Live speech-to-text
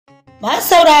Masu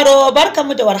sauraro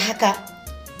barkamu da warhaka.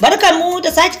 Barkamu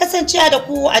da sake kasancewa da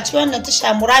ku a cikin wannan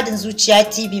tasha muradin zuciya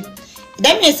TV.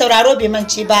 Idan mai sauraro bai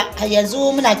mance ba, har yanzu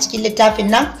muna cikin littafin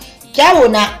nan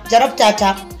kyawona Jarafta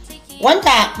ta,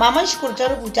 wanda maman Shakur ta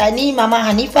rubuta. Ni mama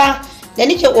Hanifa da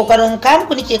nake kokarin kawo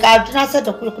muku nake ƙara tunasar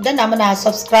da ku danna mana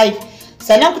subscribe,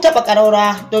 sannan ku taba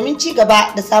ƙaraura domin ci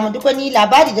gaba da samun duk wani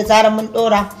labari da zarar mun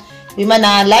dora. Ku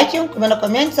mana like, ku mana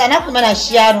comment, sannan ku mana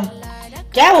share.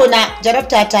 Kyawona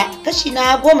Jarafta ta kashi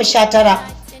na 19.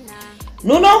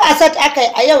 Nuno Asad akai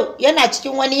a yau yana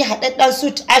cikin wani haɗaɗɗen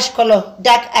suit ash color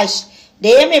dark ash da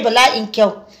ya mai bala'in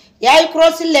kyau. Ya yi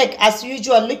crossing leg as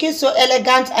usual, looking so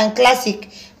elegant and classic.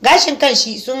 Gashin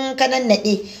kanshi sun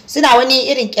kanannaɗe suna wani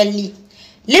irin kyalli.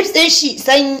 Lips ɗin shi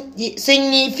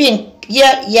sun yi fin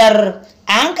yar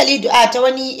a hankali. Du'a ta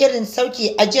wani irin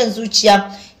sauki ajiyan zuciya.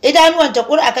 Idanuwan ta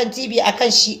kur akan TV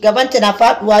akan shi, gabanta na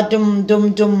faduwa dum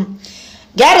dum dum.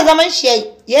 Gyara zaman shi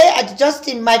yayi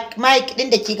adjusting mic din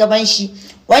da ke gaban shi.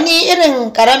 Wani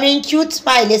irin karamin cute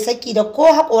smile ya saki da ko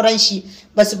hakoran shi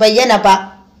basu bayyana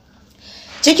ba.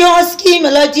 Cikin husky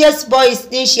melodious voice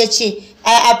din shi yace,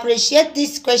 I appreciate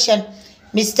this question,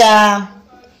 Mr.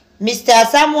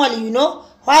 Samuel, you know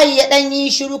why ya dan yi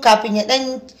shiru kafin ya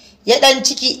dan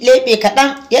ciki lebe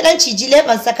kadan, ya dan ciji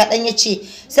lebansa kadan yace,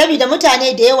 saboda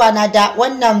mutane da yawa na da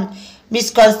wannan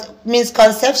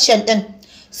misconception din.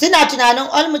 Suna tunanin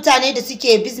all mutane da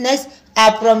suke business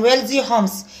are from wealthy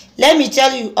homes. Let me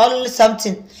tell you all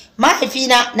something.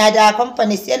 Mahaifina na da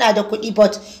companies, yana da kuɗi,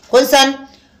 but kun san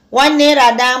one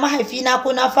naira na mahaifina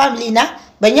ko na family na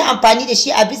ban yi amfani da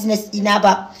shi a business ina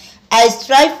ba. I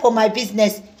strive for my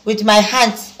business with my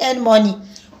hands and money.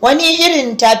 Wani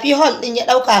irin tafi hall din ya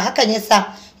dauka, hakan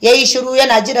yasa yayi shiru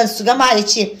yana jiran su gama ya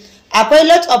ce, akwai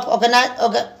lot of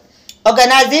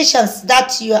organizations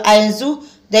that you a yanzu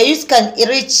da youth can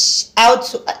reach out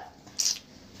to.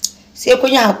 Sai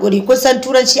kun yi hakuri, kun san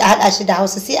turanci a hada shi da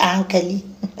Hausa sai a hankali.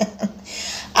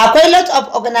 Akwai lot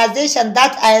of organizations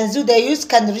that a yanzu da youth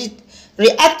can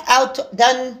react out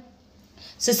dan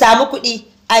su samu kuɗi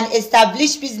and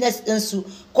establish business ɗinsu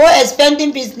ko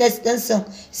expanding business ɗinsu,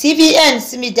 CBN,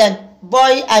 Smithon,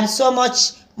 Boy and so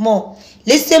much more.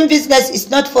 Listing business is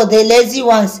not for the lazy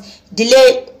ones.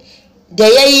 Delay da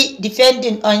yayi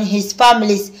defending on his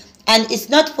families, and it's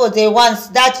not for the ones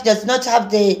that does not have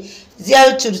the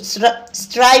zeal to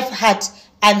strive hard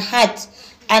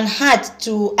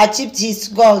to achieve his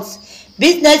goals.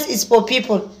 Business is for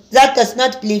people that does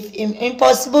not believe in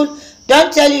impossible.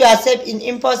 Don't tell yourself it's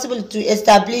impossible to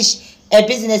establish a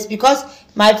business because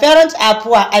my parents are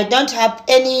poor. I don't have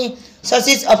any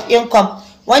sources of income.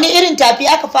 Wani irin tafi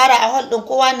aka fara a hall din,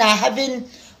 kowa na having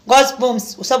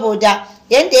goosebumps saboda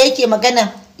yanda yake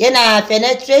magana yana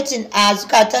penetrating a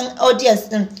zukatan audience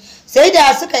din. Sai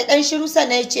da suka yi dan shiru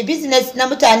sannan yace, business na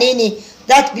mutane ne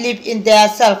that believe in their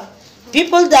self,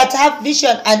 people that have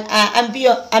vision and are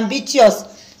ambitious,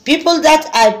 people that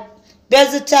are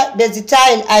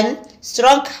versatile and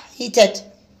strong-hearted.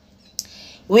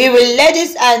 We will,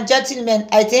 ladies and gentlemen,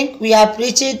 I think we have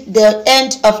reached the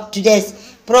end of today's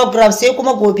program. Sai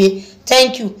kuma gobe.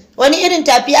 Thank you. Wani irin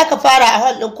tafi aka fara a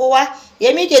hall din, kowa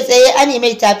ya mike tsaye ani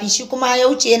mai tafi, shi kuma ya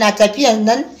wuce yana tafiyan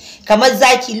nan kamar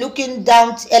zaki, looking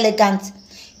down elegant,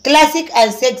 classic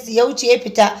and sexy. Ya wuce ya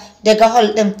fita daga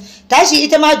hall din. Tashi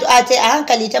ita ma Du'a ta a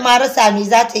hankali, ta ma rasa me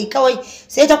za ta yi, kawai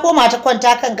sai ta koma ta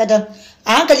kwanta kan gadon.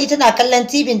 A hankali tana kallon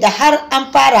TV da har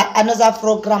an fara another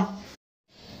program.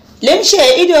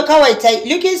 Limshe ido kawai ta,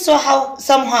 looking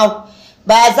somehow.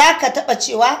 Ba za ka taɓa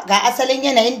cewa ga asalin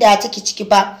yanayin da take ciki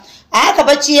ba. A haka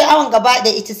bacci awon gaba da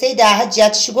ita, sai da Hajiya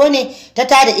ta shigo ne ta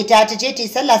tada ita ta je ta yi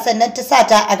sallah, sannan ta sa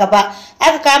ta a gaba.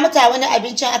 Aka kawo mata wani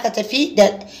abincin aka tafi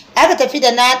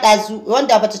da na ɗazu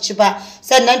wanda bata ci ba,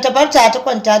 sannan ta barta ta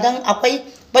kwanta don akwai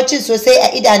baccin sosai a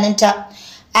idanunta.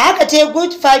 A haka ta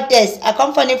good 5 days a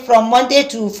company from Monday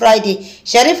to Friday.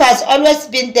 Sharif has always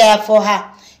been there for her.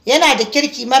 Yana da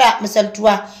kirki mara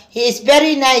misaltuwa. He is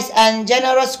very nice and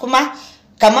generous, kuma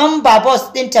kaman ba boss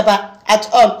ɗinta ba at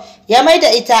all. Ya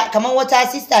maida ita kaman wata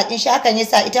sister ɗin shi, hakan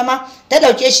yasa ita ma ta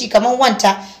ɗauke shi kaman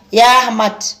wanta ya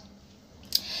Ahmad.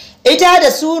 Ita da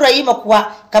su Rahima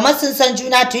kuwa kamar sun san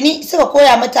juna, tuni suka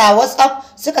koya mata WhatsApp,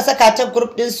 suka saka ta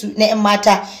group ɗinsu na 'yan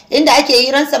mata inda ake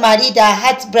hiran samari da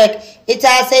heartbreak.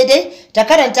 Ita sai dai ta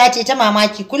karanta ce ta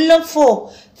mamaki, kullum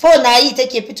 4 na yi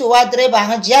take fitowa direba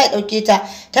Hajiya ya ɗauke ta,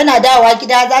 tana dawowa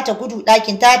gida za ta gudu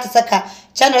ɗakin ta saka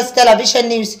channels television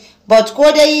news. But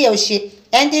ko dai yaushe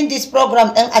ending this program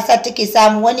ɗin Asad take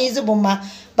samu, wani zubin ma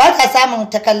ba ta samun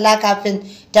ta kalla kafin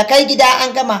ta kai gida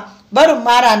an gama. Barin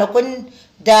ma ranakun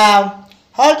da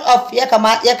hold up ya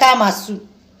kama su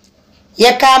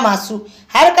ya kama su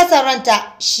har kasan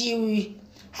ranta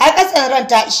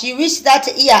she wish za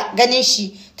ta iya ganin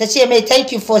shi ta ce mai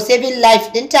thank you for saving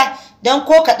life dinta, don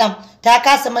ko kaɗan ta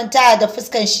kasa manta da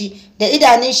fuskan shi da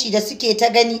idanun shi da suke ta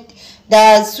gani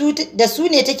da su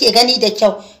ne take gani da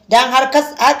kyau, don har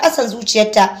kasan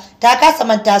zuciyarta ta kasa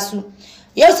manta su.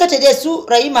 Yau Saturday su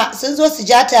Rahima sun zo su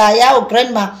ja ta yawo,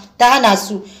 grandma ta hana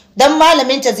su don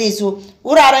malaminta zai zo.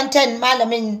 Wuraren 10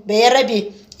 malamin bai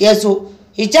rabe ya zo.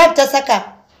 Hijab ta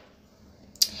saka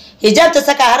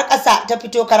har ƙasa ta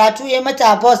fito. Karatu ya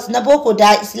mata boss na boko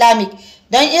da islamic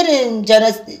don irin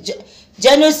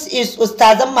janus is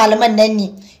ustazan malaman nan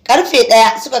ne. Karfe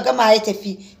 1 suka gama ya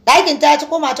tafi ɗakin ta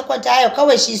koma ta kwanta. Yau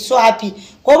kawai shi so happy,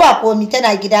 ko ba komi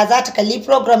tana gida za ta kalli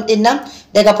program din nan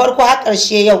daga farko har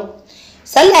ƙarshe. Yau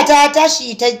sallah ta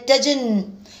tashi ta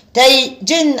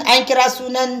jin an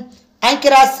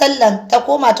kira sallan, ta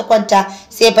koma ta kwanta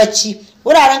sai bacci.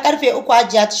 Wuraren karfe 3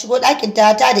 Hajiya ta shigo ɗakin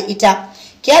ta da ita.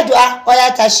 Ke du'a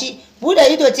waya tashi, bude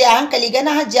ido ta a hankali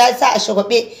ganin Hajiya sa a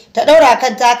shagobe, ta daura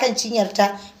kanta kan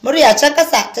cinyarta. Murya can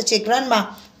kasa ta ce grandma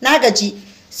na gaji.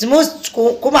 Smooth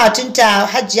kumatunta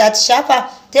Hajiya ta shafa,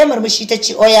 ta murmushi ta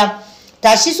ce oya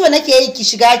tashi, so nake yi ki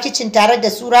shiga kicin tare da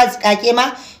su razika,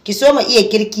 ma ki so ma iya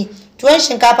girki. Tuwon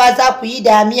shinkafa za ku yi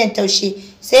da miyan taushe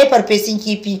sai farfesun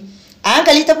kifi. A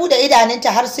hankali ta bude idanunta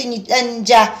har sun yi dan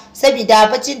ja saboda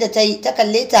baccin da ta yi. Ta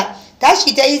kalle ta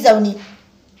tashi ta yi zaune,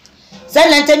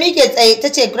 sannan ta mike tsaye ta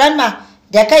ce grandma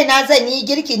da kaina zan yi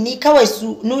girkin ni kawai,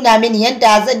 su nuna mini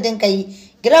yadda zan dinka yi.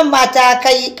 Grandma ta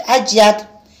kai Hajiya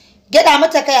gyada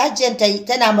mata kai. Hajiyan ta yi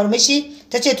tana murmushi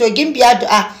ta ce to gimbiya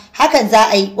du'a hakan za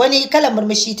a yi. Wani kalan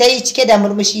murmushi ta yi cike da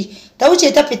murmushi ta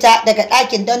wuce ta fita daga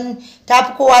ɗakin don ta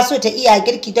fi kowa so ta iya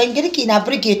girki, don girki na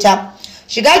burge ta.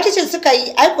 Shiga kicin suka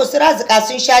yi aiko su razika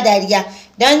sun sha dariya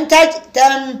don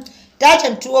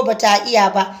tacen tuwo ba ta iya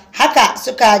ba. Haka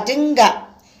suka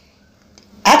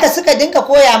dinga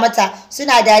koya mata,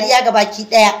 suna dariya ga baki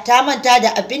ɗaya. Ta manta da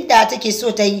abin da take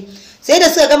so ta yi. Sai da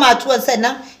suka gama tuwon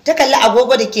sannan ta kalli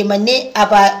agogo da ke manne a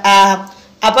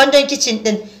bangon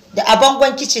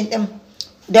kicin din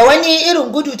da wani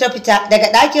irin gudu ta fita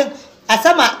daga ɗakin. A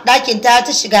sama ɗakin ta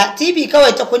shiga TV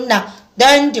kawai ta kunna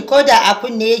don decoder a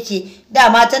kunne yake,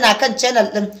 dama tana kan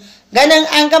channel din. Ganin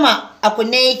an gama a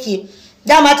kunne yake,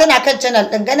 dama tana kan channel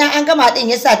din. Ganin an gama din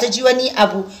yasa ta ji wani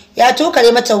abu ya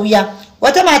tokare mata wuya.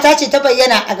 Wata mata ce ta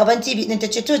bayyana a gaban TV din, ta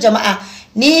ce to jama'a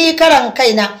ni karan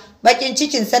kaina bakin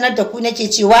cikin sanar da ku nake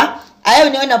cewa a yau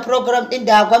ne wannan program din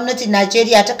da gwamnatin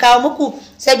Najeriya ta kawo muku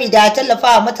saboda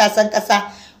tallafawa matasan ƙasa,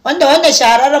 wanda wannan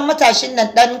shahararren matashin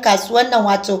nan dan kasuwan nan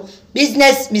wato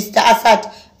business Mr. Asad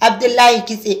Abdullahi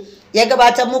Kitse ya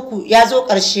gabatar muku ya zo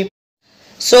ƙarshe.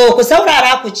 So ku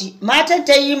saurara ku ji. Matan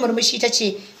ta yi murmushi ta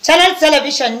ce Channel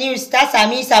Television News ta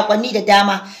sami sakonni da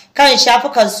dama kan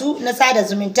shafukansu na sada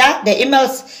zumunta da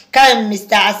emails kan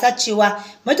Mr. Asad cewa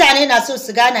mutane na so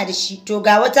su gana da shi. To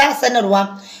ga wata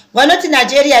sanarwa. Gwamnatin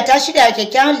Najeriya ta shirya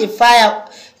kyakkyawan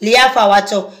liyafa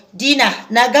wato dina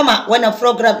na gama wannan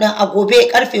program din a gobe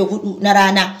karfe 4 na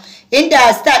rana,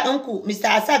 inda star ɗinku Mr.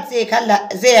 Asad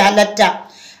zai halatta.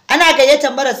 Ana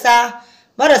gayyatar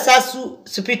marasa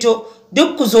su fito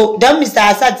duk ku zo don Mr.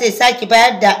 Asad zai sake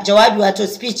bayar da jawabi wato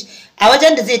speech a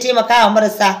wajen da zai taimaka wa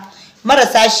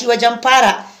marasa shi wajen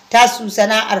fara tasu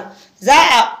sana'ar. Za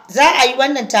a yi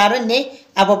wannan taron ne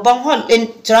a babban hall din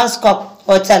Transcorp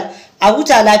Hotel a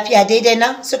huta lafiya. Daidai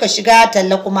nan suka shiga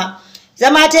talla kuma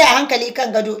zama ta a hankali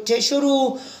kan gado ta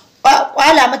shiru.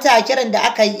 Kwala mata kiran da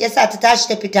aka yi yasa ta tashi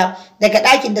ta fita daga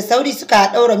ɗakin da sauri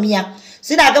suka ɗaura miya.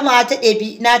 Suna gama ta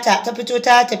ɗebi nata ta fito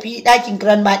ta tafi ɗakin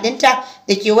grandma ɗinta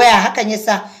da ke waya. Hakan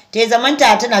yasa ta yi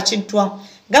zamanta tana cin tuwon.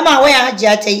 Gama wayan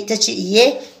Hajiya ta yi ta ce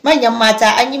iye manyan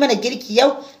mata an yi mana girki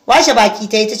yau. Washe baki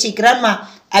ta yi ta ce grandma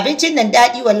abincin nan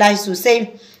daɗi wallahi sosai.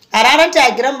 A ranar ta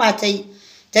grandma ta yi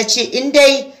ta ce in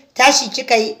dai tashi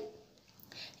kika yi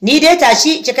ni dai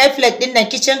tashi ki kai plate din nan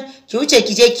kitchen ki wuce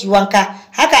ki je ki wanka.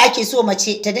 Haka ake so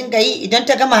mace ta dinga yi idan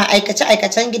ta gama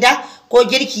aikacen gida ko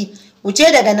girki.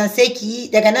 Wuce daga nan sai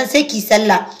ki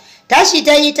sallah. Tashi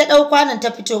ta yi ta ɗau kwanon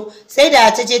ta fito, sai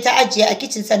da ta je ta ajiye a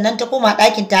kitchen sannan ta koma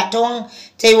ɗakin ta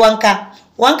yi wanka.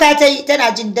 Wanka ta yi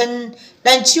tana jin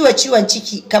dan ciwon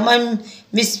ciki kamar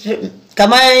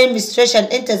menstruation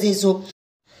ɗinta zai zo.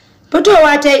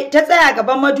 Fitowa ta tsaya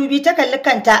gaban madubi ta kalli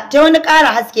kanta ta wani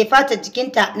ƙara haske, fatar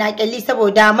jikinta na kyalli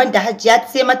saboda man da Hajiya ta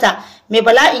sai mata mai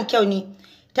bala'in kyau ne.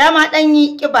 Ta ma ɗan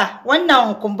yi ƙiba.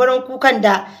 Wannan kumburin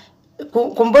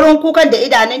kukan da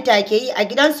idanunta ke yi a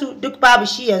gidansu duk babu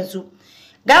shi yanzu.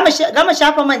 Gama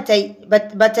shafa man ta yi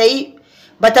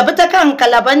bata bi ta kan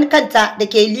kalaban kanta da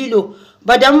ke lilo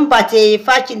ba don ba ta yi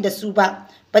fakin da su ba.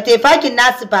 ba ta yi fakin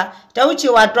nasu ba ta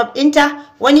wucewa drop ɗinta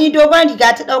wani dogon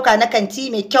riga ta ɗauka na kanti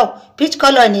mai kyau peach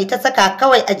color ne ta saka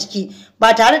kawai a jiki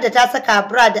ba tare da ta saka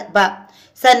bra ba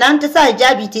sannan ta sa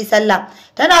hijabi ta yi sallah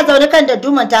tana zaune kan da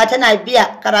dumanta tana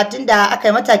biya karatun da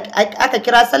aka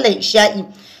kira sallar isha'i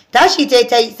tashi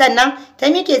ta yi sannan ta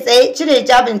miƙe tsaye cire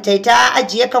hijabin ta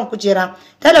ajiye kan kujera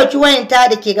ta ɗauki wayanta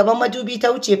da ke gaban madubi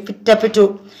ta wuce ta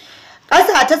fito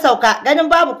ƙasa ta sauka ganin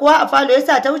babu kowa a falo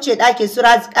yasa ta wuce ɗakin su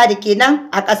Razika da ke nan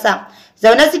a ƙasa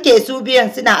zaune suke su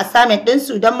biyan suna assignment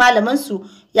ɗinsu don malamin su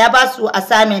ya ba su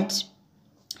assignment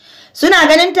suna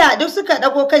ganin ta duk suka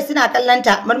ɗago kai suna kallon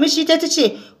ta murmushi ta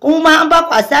ce kuma an ba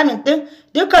ku assignment ɗin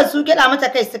dukkan su gyaɗa mata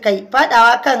kai suka yi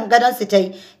faɗawa kan gadon su ta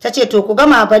yi ta ce to ku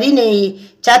gama bari ne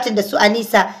chatin da su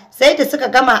Anisa sai da suka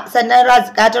gama sannan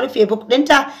Razika ta rufe book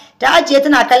ɗinta ta ajiye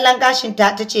tana kallon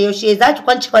gashinta ta ce yaushe za ki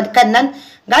kwanci kan nan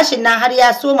gashin nan har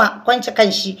ya soma kwanci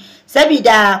kan shi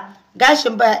sabida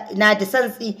gashin ba na da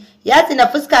santsi ya tsina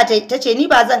fuska ta ce ni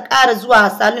ba zan ƙara zuwa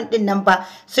salon ɗin nan ba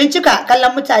sun cika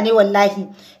kallon mutane wallahi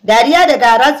dariya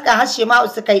daga Razika har Shema'u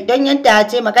suka yi don yadda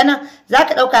ta magana za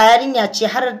ka ɗauka yarinya ce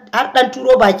har ɗan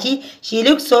turo baki she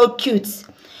looks so cute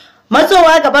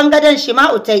matsowa gaban gadon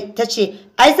Shema'u ta ce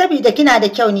ai saboda kina da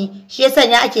kyau ne shi yasa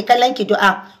ya ake kallon ki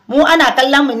du'a mu ana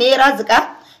kallon mu ne Razika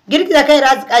girgiza kai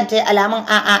Razika ta yi alamun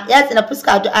a'a ya tsina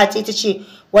fuska du'a ce ta ce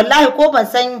wallahi ko ban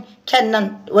san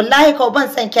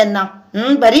ken nan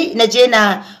bari na je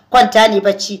na kwanta ne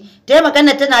bacci ta yi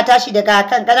magana tana tashi daga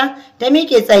kan gadon ta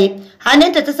miƙe tsaye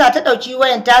hannunta ta sa ta ɗauki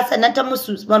wayanta sannan ta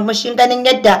musu murmushin ganin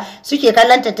yadda suke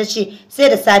kallonta ta ce sai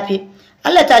da safe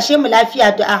Allah tashe mu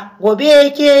lafiya du'a gobe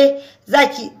ke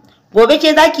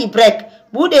zaki break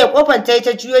bude kofar ta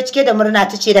juyo cike da murna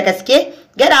ta ce da gaske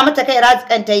gada mata kai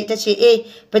Razikan ta ce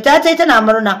fita ta tana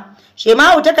murna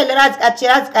Shema'u ta kalli Razika ce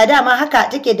Razika dama haka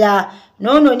take da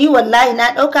nono ni wallahi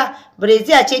na ɗauka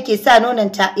Brezia ce ke sa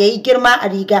nononta yayi girma a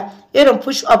riga irin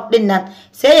push up din nan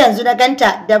sai yanzu na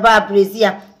ganta da ba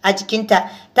Brezia a jikinta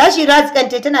tashi Razikan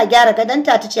tana gyara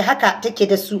gadanta ta ce haka take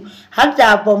da su har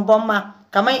da bombon ma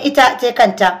kamar ita ta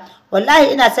kanta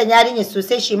wallahi ina son yarinya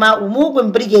sosai Shema'u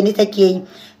mugun burge ni take yi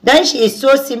dan she is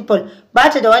so simple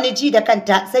bata da wani ji da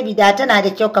kanta saboda tana da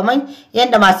kyau kamar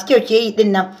yanda masu kyau ke yi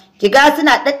din nan kiga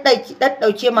suna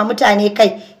daddauke ma mutane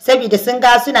kai saboda sun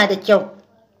ga suna da kyau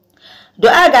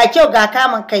du'a ga kyau ga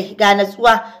kamun kai ga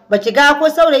natsuwa baki ga ko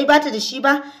saurayi bata da shi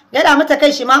ba gada mata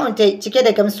kai Shema'un ta cike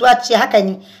da gamsuwa ce haka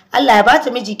ni Allah ya bata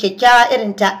miji kyakkyawa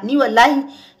irin ta ni wallahi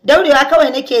daurewa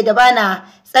kawai nake da bana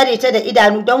tsare ta da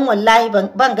idanu don wallahi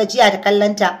ban gajiya da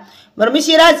kallanta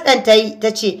murmushi Razikan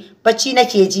ta ce bacci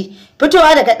nake ji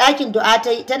fitowa daga ɗakin du'a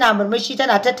tana murmushi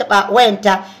tana tattaba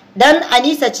wayanta dan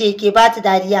Anisa ce ke bata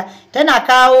dariya tana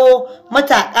kawo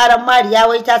mata ƙaran Mariya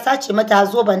wai ta sace mata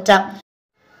zobanta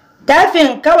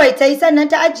tafin kawai ta yi sannan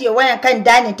ta ajiye wayan kan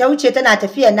danin ta wuce tana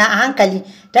tafiya na a hankali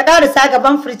ta karasa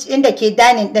gaban fridge inda ke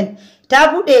danin din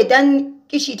ta bude dan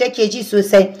kishi take ji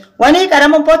sosai wani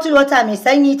karamin bottle water mai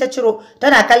sanyi ta ciro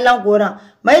tana kallon goran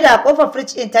mai da kofar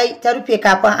fridge din ta rufe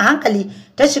kafin a hankali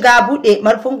ta shiga bude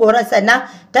marfin goran sannan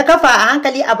ta kafa a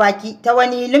hankali a baki ta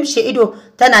wani limshe ido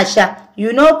tana sha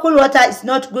you know cool water is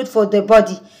not good for the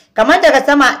body kamar daga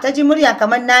sama ta ji murya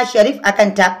kamar na Sharif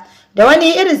akanta da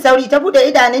wani irin sauri ta bude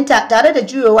idanunta tare da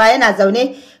juyowa yana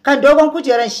zaune kan dogon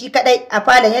kujeran shi kadai a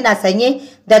falon yana sanye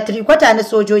da trikwata na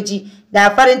sojoji da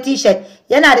farin t-shirt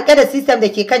yana rike da system da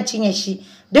ke kan cinye shi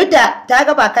duk da ta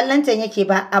ga ba kallonta yake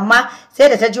ba amma sai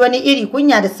da ta ji wani iri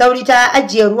kunya da sauri ta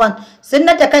ajiye ruwan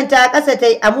sunnar da kanta kasa ta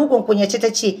a mugun kunyace ta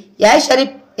ce yayi Sharif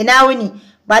ina wuni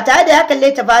ba tare da ya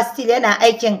kalle ta ba still yana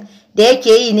aikin da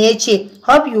yake yi ne yace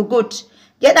hope you good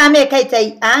gyaɗa mai kai ta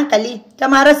yi a hankali ta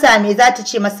ma rasa me za ta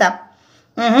ce masa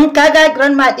kaga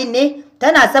grandma din ne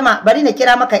tana sama bari na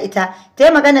kira maka ita ta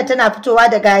yi magana tana fitowa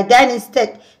daga dining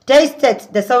state ta yi state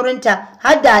da saurinta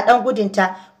har da ɗan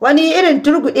gudunta wani irin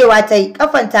turgudewa ta yi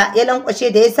kafanta ya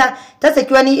lankwashe da yasa ta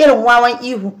saki wani irin wawan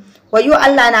ihu wayo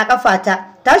Allah na kafata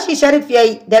tashi Sharif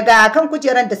yayi daga kan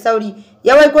kujeran da sauri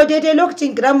ya waigo daidai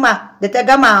lokacin grandma da ta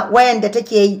gama wayan da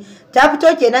take yi ta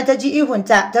fito kenan ta ji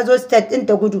ihunta ta zo state din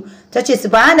ta gudu ta ce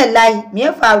subhanallahi me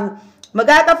ya faru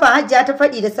muga kafan Hajja ta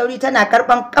faɗi da sauri tana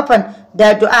karban kafan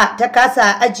da du'a ta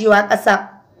kasa ajiyewa ƙasa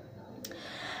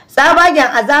tsabagen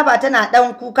azaba tana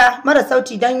dan kuka mara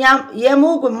sauti don ya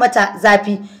mugun mata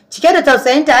zafi cike da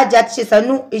tausayinta Hajja ta ce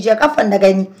sannu ije kafan da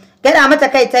gani gada mata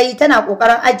kai ta yi tana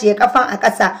kokarin ajiye kafan a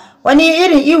ƙasa wani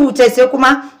irin ihu ta sai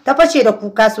kuma ta fashe da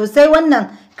kuka sosai wannan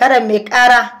karan mai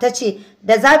ƙara ta ce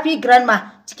da zafi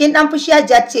grandma cikin dan fushi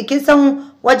Hajja ce kin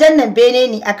san wajen nan bene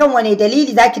ne akan wane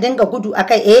dalili zaki dinga gudu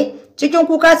akai cikin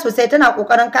kuka sosai tana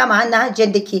kokarin kama hannun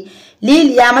Hajiyar da ke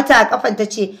liliya mata a kafan ta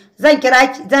ce zan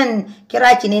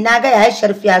kira ki ne na ga yayin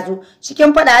Sharif ya zo.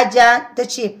 Cikin fada Hajiya ta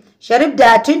ce Sharif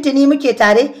da tuntuni muke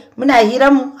tare muna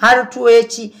hirar mu har tuwo ya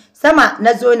ci sama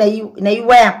na zo na yi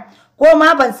waya ko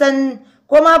ma ban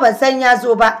san ya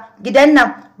zo ba gidan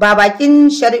nan ba bakon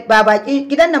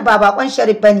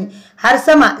Sharif bane har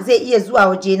sama zai iya zuwa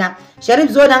wajena. Sharif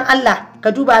zo dan Allah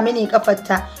ka duba mini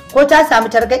kafarta ko ta samu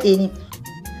targade ne.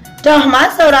 To ma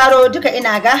sauraro duka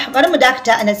ina ga bari mu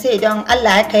dakata a sai don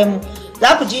Allah ya kai mu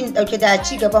za ku ji ni dauke da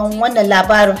ci gaban wannan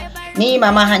labarin. Ni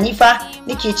Mama Hanifa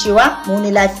nake cewa mu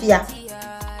ni lafiya.